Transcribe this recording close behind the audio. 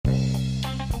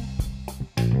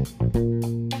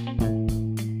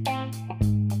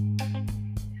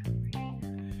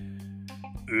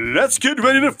Let's get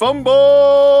ready to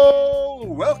fumble!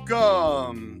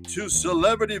 Welcome to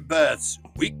Celebrity Bets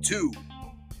Week 2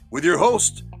 with your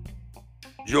host,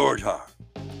 George Haar.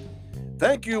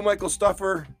 Thank you, Michael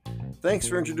Stuffer. Thanks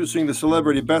for introducing the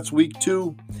Celebrity Bets Week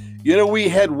 2. You know, we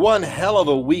had one hell of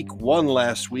a Week 1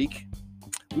 last week.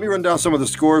 Let me run down some of the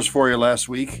scores for you last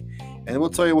week, and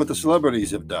we'll tell you what the celebrities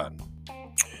have done.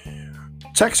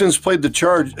 Texans played the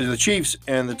Chiefs,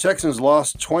 and the Texans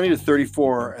lost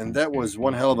 20-34, and that was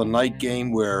one hell of a night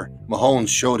game where Mahomes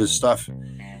showed his stuff.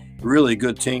 Really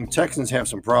good team. Texans have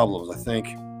some problems, I think.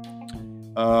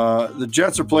 The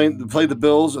Jets played the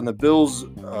Bills, and the Bills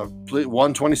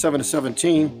won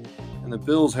 27-17, and the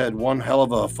Bills had one hell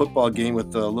of a football game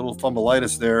with a little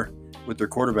fumbleitis there with their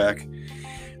quarterback.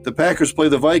 The Packers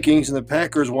played the Vikings, and the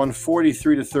Packers won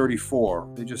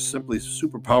 43-34. They just simply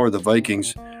superpowered the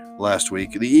Vikings last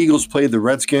week. The Eagles played the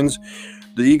Redskins.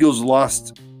 The Eagles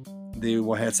lost. They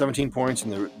had 17 points,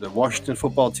 and the Washington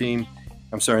football team,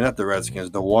 I'm sorry, not the Redskins,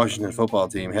 the Washington football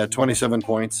team had 27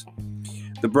 points.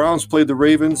 The Browns played the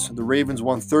Ravens. The Ravens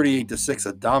won 38-6,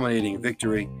 a dominating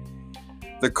victory.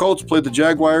 The Colts played the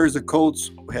Jaguars. The Colts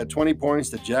had 20 points.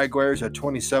 The Jaguars had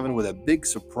 27 with a big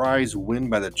surprise win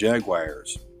by the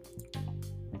Jaguars.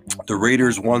 The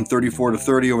Raiders won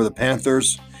 34-30 over the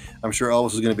Panthers. I'm sure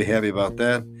Elvis is going to be happy about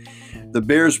that. The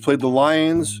Bears played the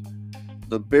Lions.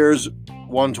 The Bears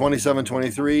won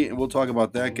 27-23, and we'll talk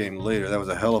about that game later. That was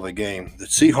a hell of a game. The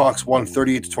Seahawks won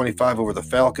 38-25 over the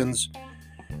Falcons.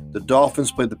 The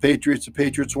Dolphins played the Patriots. The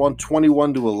Patriots won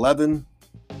 21-11.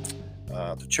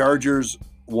 The Chargers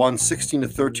won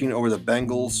 16-13 over the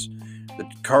Bengals. The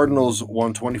Cardinals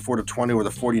won 24-20 over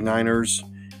the 49ers.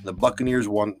 The Buccaneers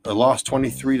lost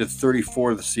 23-34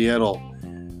 to the Seattle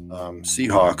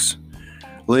Seahawks.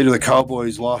 Later, the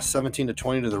Cowboys lost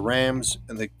 17-20 to the Rams,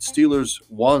 and the Steelers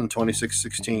won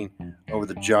 26-16 over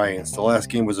the Giants. The last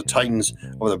game was the Titans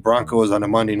over the Broncos on a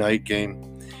Monday night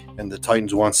game, and the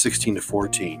Titans won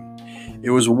 16-14. It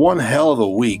was one hell of a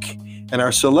week, and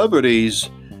our celebrities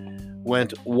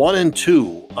went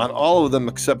 1-2 on all of them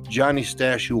except Johnny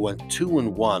Stash, who went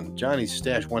 2-1. Johnny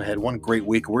Stash had one great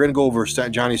week. We're going to go over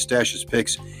Johnny Stash's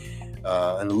picks in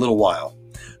a little while.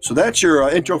 So that's your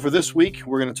intro for this week.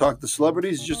 We're going to talk to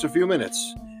celebrities in just a few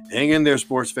minutes. Hang in there,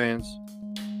 sports fans.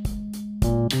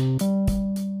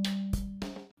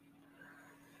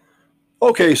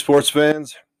 Okay, sports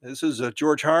fans. This is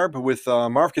George Harb with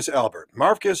Marcus Albert.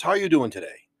 Marcus, how are you doing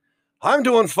today? I'm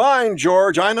doing fine,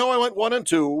 George. I know I went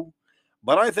 1-2,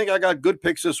 but I think I got good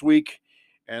picks this week,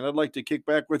 and I'd like to kick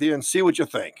back with you and see what you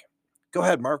think. Go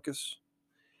ahead, Marcus.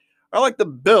 I like the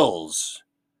Bills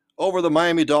over the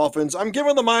Miami Dolphins. I'm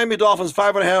giving the Miami Dolphins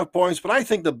 5.5 points, but I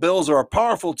think the Bills are a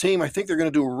powerful team. I think they're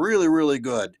going to do really, really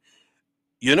good.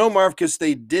 You know, Marcus,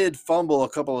 they did fumble a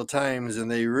couple of times, and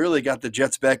they really got the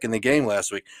Jets back in the game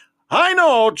last week. I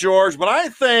know, George, but I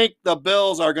think the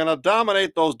Bills are going to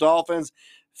dominate those Dolphins.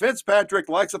 Fitzpatrick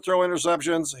likes to throw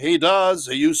interceptions. He does.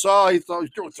 You saw he threw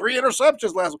 3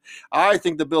 interceptions last week. I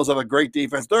think the Bills have a great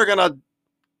defense. They're going to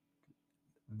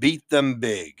beat them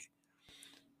big.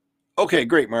 Okay,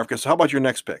 great, Marcus. How about your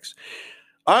next picks?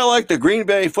 I like the Green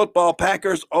Bay Football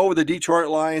Packers over the Detroit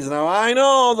Lions. Now, I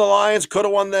know the Lions could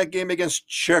have won that game against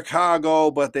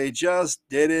Chicago, but they just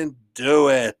didn't do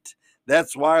it.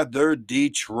 That's why they're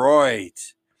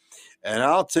Detroit. And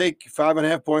I'll take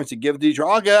 5.5 points to give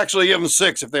Detroit. I'll actually give them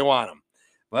 6 if they want them.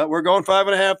 But we're going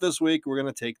 5.5 this week. We're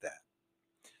going to take that.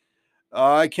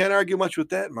 I can't argue much with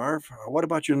that, Marv. What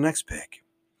about your next pick?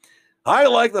 I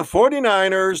like the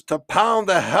 49ers to pound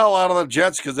the hell out of the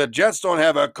Jets because the Jets don't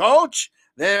have a coach.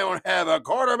 They don't have a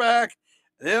quarterback.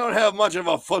 They don't have much of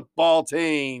a football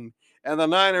team. And the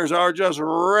Niners are just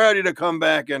ready to come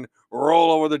back and roll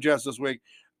over the Jets this week.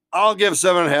 I'll give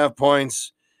 7.5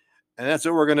 points. And that's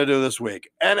what we're going to do this week.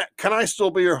 And can I still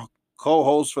be your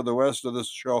co-host for the rest of this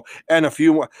show? And a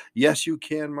few more. Yes, you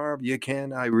can, Marv. You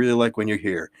can. I really like when you're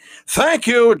here. Thank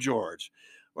you, George.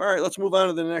 All right, let's move on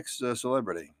to the next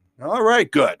celebrity. All right,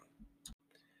 good.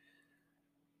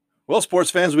 Well,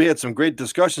 sports fans, we had some great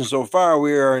discussions so far.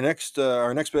 Our next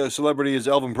celebrity is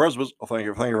Elvin Presbus. Oh, thank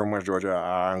you very much, George.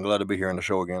 I'm glad to be here on the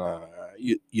show again.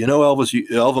 You know, Elvis,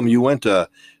 you went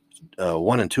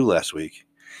 1-2 last week.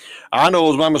 I know it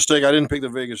was my mistake. I didn't pick the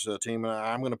Vegas team.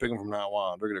 I'm going to pick them from now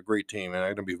on. They're a great team, and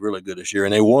they're going to be really good this year.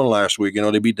 And they won last week. You know,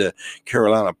 they beat the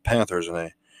Carolina Panthers,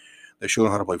 and they showed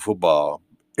them how to play football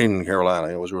in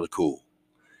Carolina. It was really cool.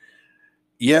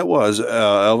 Yeah, it was.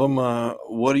 Elvin,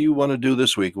 what do you want to do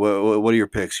this week? What are your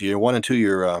picks? You're 1-2.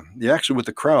 You're actually with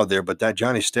the crowd there, but that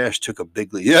Johnny Stash took a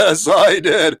big lead. Yes, I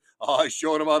did. I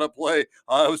showed him how to play.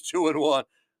 I was 2-1.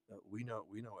 We know,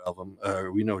 Elvin.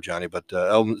 We know Johnny, but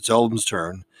it's Elvin's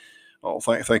turn. Oh,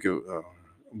 thank you.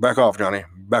 Back off, Johnny.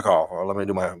 Back off. Let me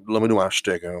do my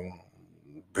stick and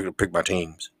pick my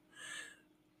teams.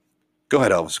 Go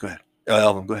ahead, Elvis. Go ahead,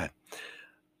 Elvin. Go ahead.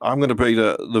 I'm going to pick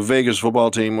the Vegas football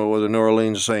team or the New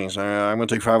Orleans Saints. I'm going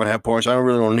to take 5.5 points. I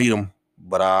really don't need them,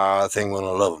 but I think I'm going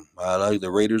to love them. I like the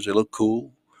Raiders. They look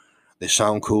cool. They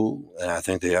sound cool, and I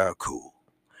think they are cool.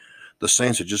 The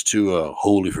Saints are just too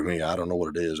holy for me. I don't know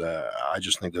what it is. I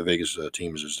just think the Vegas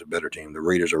team is just a better team. The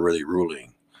Raiders are really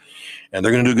ruling, and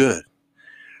they're going to do good.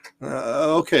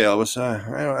 Okay, Elvis.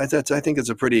 I think it's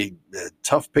a pretty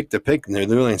tough pick to pick. The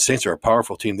New Orleans Saints are a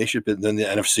powerful team. They should be in the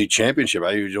NFC Championship.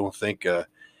 I don't think they're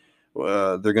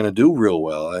going to do real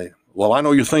well. I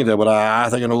know you think that, but I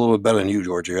think I'm a little bit better than you,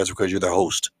 George. That's because you're the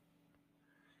host.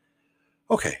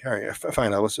 Okay, all right,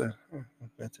 fine.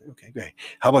 Okay, great.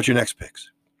 How about your next picks?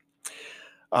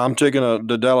 I'm taking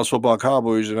the Dallas Football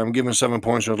Cowboys, and I'm giving 7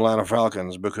 points to the Atlanta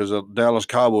Falcons because the Dallas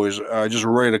Cowboys are just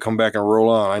ready to come back and roll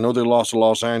on. I know they lost to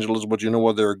Los Angeles, but you know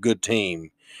what? They're a good team,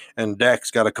 and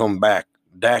Dak's got to come back.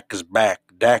 Dak is back.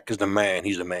 Dak is the man.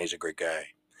 He's the man. He's a great guy.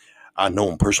 I know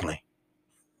him personally.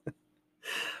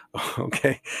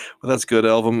 Okay, well, that's good,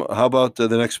 Elvin. How about the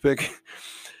next pick?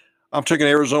 I'm taking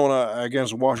Arizona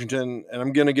against Washington, and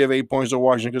I'm going to give 8 points to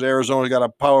Washington because Arizona's got a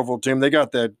powerful team. They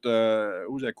got that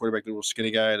who's that quarterback, the little skinny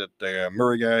guy, that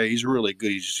Murray guy. He's really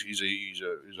good. He's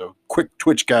a quick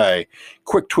twitch guy.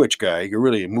 He can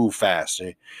really move fast.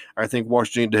 I think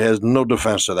Washington has no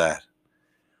defense to that.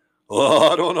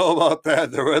 Well, I don't know about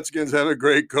that. The Redskins have a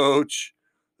great coach.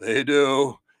 They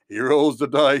do. He rolls the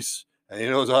dice, and he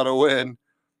knows how to win.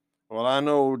 Well, I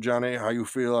know, Johnny, how you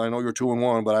feel. I know you're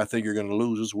 2-1, but I think you're going to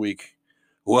lose this week.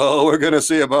 Well, we're going to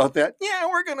see about that. Yeah,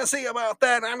 we're going to see about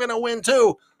that. I'm going to win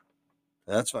too.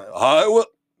 That's fine. I will.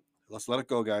 Let's let it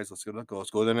go, guys. Let's let it go. Let's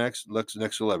go to the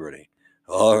next celebrity.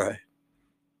 All right.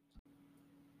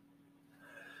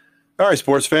 All right,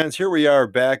 sports fans. Here we are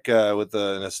back in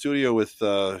the studio with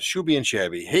Shuby and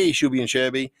Shabby. Hey, Shuby and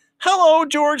Shabby. Hello,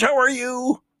 George. How are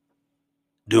you?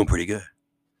 Doing pretty good.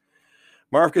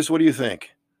 Marcus, what do you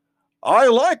think? I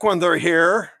like when they're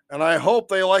here, and I hope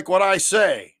they like what I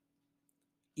say.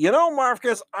 You know,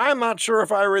 Marcus, I'm not sure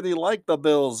if I really like the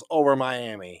Bills over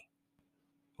Miami.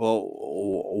 Well,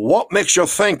 what makes you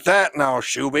think that now,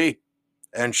 Shuby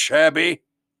and Shabby?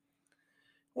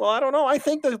 Well, I don't know. I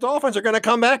think the Dolphins are going to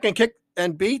come back and kick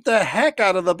and beat the heck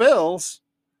out of the Bills.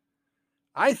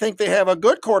 I think they have a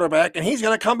good quarterback, and he's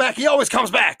going to come back. He always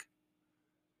comes back.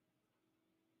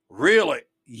 Really?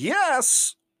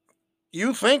 Yes.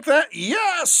 You think that?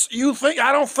 Yes. You think?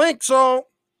 I don't think so.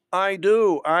 I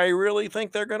do. I really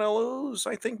think they're going to lose.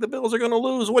 I think the Bills are going to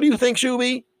lose. What do you think,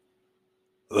 Shuby?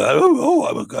 I don't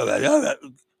know.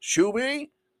 Shuby?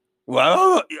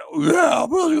 Well, yeah,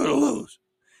 I'm really going to lose.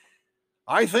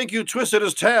 I think you twisted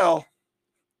his tail.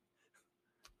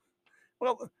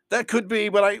 Well, that could be,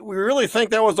 but we really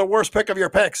think that was the worst pick of your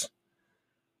picks.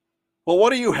 Well, what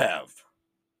do you have?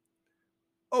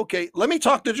 Okay, let me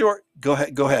talk to George. Go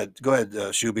ahead,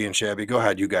 Shuby and Shabby. Go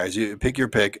ahead, you guys. You pick your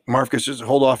pick. Marcus, just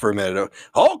hold off for a minute.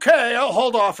 Okay, I'll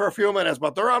hold off for a few minutes,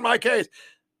 but they're on my case.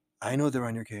 I know they're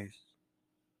on your case,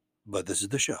 but this is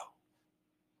the show.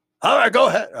 All right, go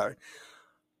ahead. All right.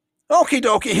 Okie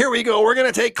dokie, here we go. We're going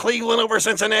to take Cleveland over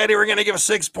Cincinnati. We're going to give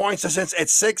 6 points to Cincinnati.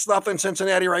 It's 6-0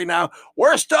 Cincinnati right now.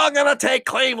 We're still going to take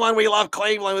Cleveland. We love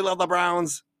Cleveland. We love the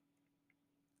Browns.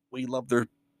 We love their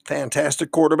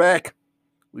fantastic quarterback.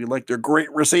 We like their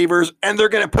great receivers, and they're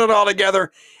going to put it all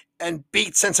together and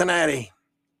beat Cincinnati.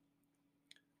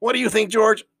 What do you think,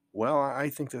 George? Well, I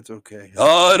think that's okay.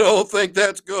 I don't think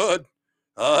that's good.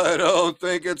 I don't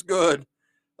think it's good.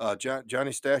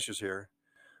 Johnny Stash is here.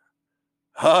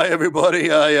 Hi,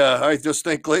 everybody. I just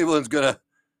think Cleveland's going to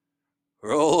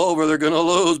roll over. They're going to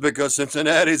lose because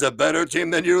Cincinnati's a better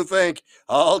team than you think.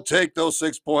 I'll take those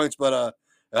 6 points, but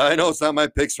I know it's not my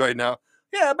picks right now.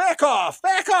 Yeah, back off.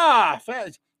 Back off.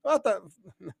 What the?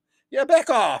 Yeah, back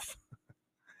off.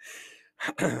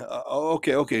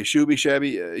 Okay. Shuby, Shabby,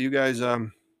 you guys,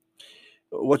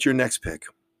 what's your next pick?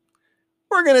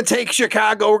 We're going to take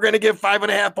Chicago. We're going to give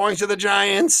 5.5 points to the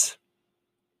Giants.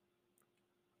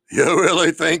 You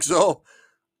really think so?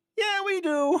 Yeah, we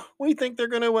do. We think they're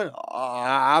going to win.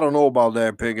 I don't know about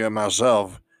that pick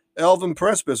myself. Elvin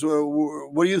Prespis,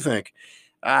 what do you think?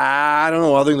 I don't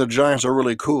know. I think the Giants are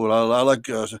really cool. I like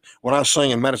when I was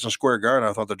singing in Madison Square Garden,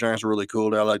 I thought the Giants were really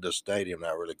cool. I like the stadium,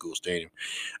 not really cool stadium.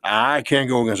 I can't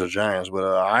go against the Giants, but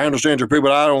I understand your pick,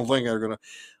 but I don't think they're going to.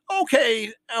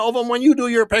 Okay, Elvin, when you do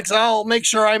your picks, I'll make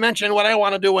sure I mention what I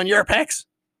want to do in your picks.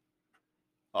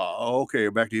 Okay,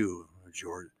 back to you,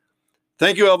 George.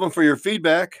 Thank you, Elvin, for your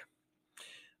feedback.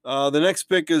 The next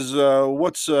pick is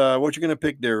what you going to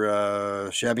pick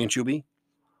there, Shabby and Chubby?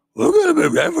 We're going to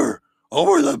pick Denver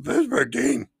over the Pittsburgh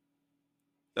team.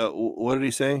 What did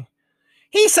he say?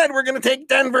 He said we're going to take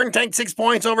Denver and take 6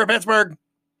 points over Pittsburgh.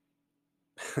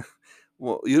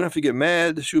 Well, you don't have to get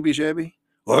mad, Shuby Shabby.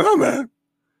 We're not mad.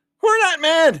 We're not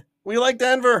mad. We like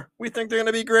Denver. We think they're going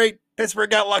to be great.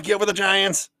 Pittsburgh got lucky over the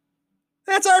Giants.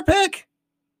 That's our pick.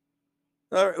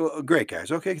 All right, well, great, guys.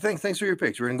 Okay, thanks for your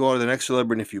picks. We're going to go on to the next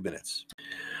celebrity in a few minutes.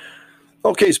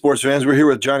 Okay, sports fans, we're here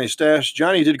with Johnny Stash.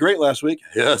 Johnny did great last week.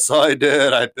 Yes, I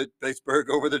did. I picked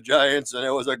Pittsburgh over the Giants, and it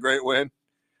was a great win.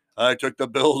 I took the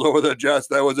Bills over the Jets.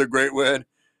 That was a great win.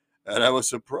 And I was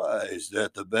surprised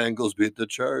that the Bengals beat the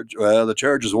Chargers. Well, the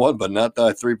Chargers won, but not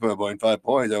by 3.5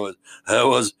 points. That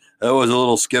was a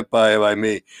little skip by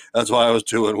me. That's why I was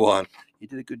 2-1. You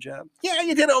did a good job. Yeah,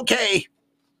 you did okay.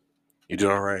 You did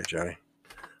all right, Johnny.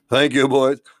 Thank you,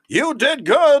 boys. You did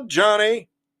good, Johnny.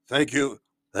 Thank you.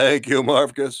 Thank you,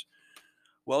 Marcus.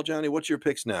 Well, Johnny, what's your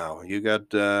picks now? You got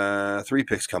 3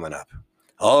 picks coming up.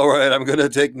 All right, I'm going to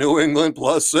take New England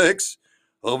 +6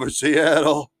 over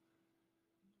Seattle.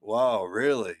 Wow,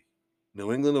 really?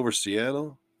 New England over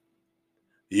Seattle?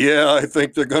 Yeah, I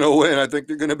think they're going to win. I think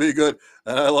they're going to be good.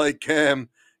 And I like Cam.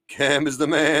 Cam is the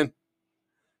man.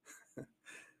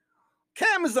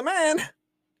 Cam is the man.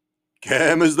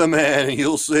 Cam is the man, and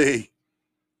you'll see.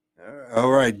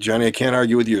 All right, Johnny, I can't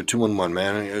argue with you. 2-1,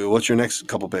 man. What's your next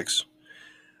couple picks?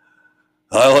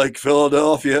 I like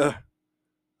Philadelphia.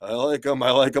 I like them.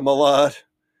 I like them a lot.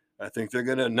 I think they're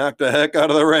going to knock the heck out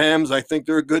of the Rams. I think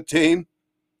they're a good team.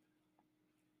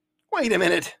 Wait a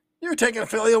minute. You're taking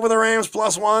Philly over the Rams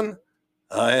 +1?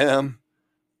 I am.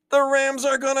 The Rams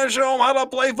are going to show them how to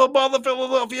play football. The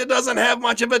Philadelphia doesn't have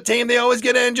much of a team. They always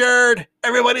get injured.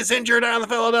 Everybody's injured on the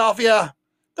Philadelphia.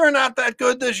 They're not that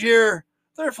good this year.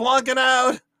 They're flunking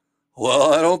out.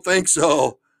 Well, I don't think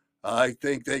so. I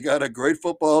think they got a great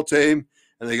football team,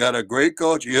 and they got a great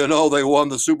coach. You know, they won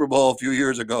the Super Bowl a few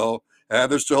years ago,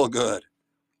 and they're still good.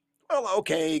 Well,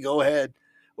 okay, go ahead.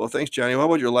 Well, thanks, Johnny. How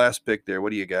about your last pick there?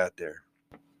 What do you got there?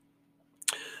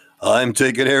 I'm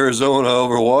taking Arizona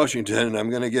over Washington, and I'm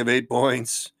going to give 8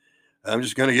 points. I'm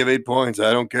just going to give 8 points.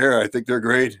 I don't care. I think they're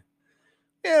great.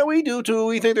 Yeah, we do, too.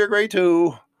 We think they're great,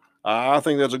 too. I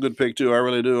think that's a good pick, too. I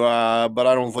really do. But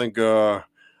I don't think you're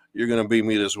going to beat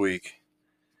me this week.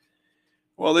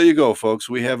 Well, there you go, folks.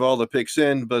 We have all the picks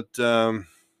in, but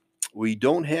we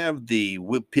don't have the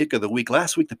pick of the week.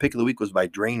 Last week, the pick of the week was by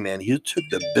Drain Man. He took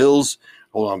the Bills.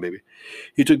 Hold on, baby.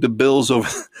 He took the Bills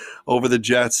over the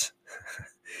Jets.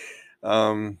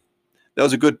 That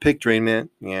was a good pick, Drain Man.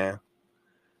 Yeah.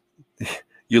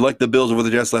 You liked the Bills over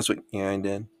the Jets last week? Yeah, I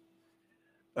did.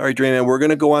 All right, Drain Man, we're going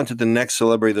to go on to the next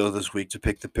celebrity, though, this week to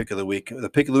pick the pick of the week. The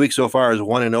pick of the week so far is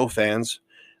 1-0 fans.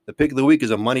 The pick of the week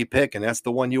is a money pick, and that's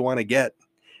the one you want to get.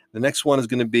 The next one is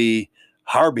going to be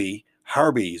Harby.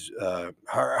 Harby,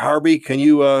 can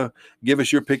you give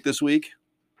us your pick this week?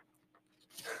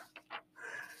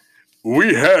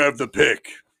 We have the pick.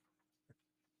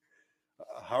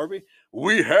 Harvey,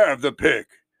 we have the pick.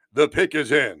 The pick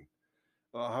is in.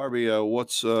 Harvey,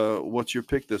 what's your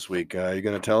pick this week? You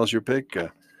going to tell us your pick?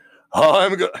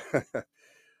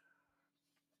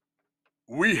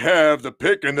 We have the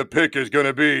pick, and the pick is going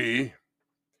to be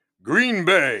Green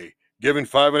Bay, giving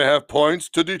 5.5 points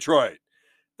to Detroit.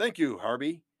 Thank you,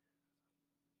 Harvey.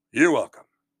 You're welcome.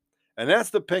 And that's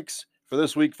the picks for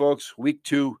this week, folks. Week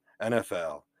 2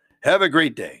 NFL. Have a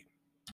great day.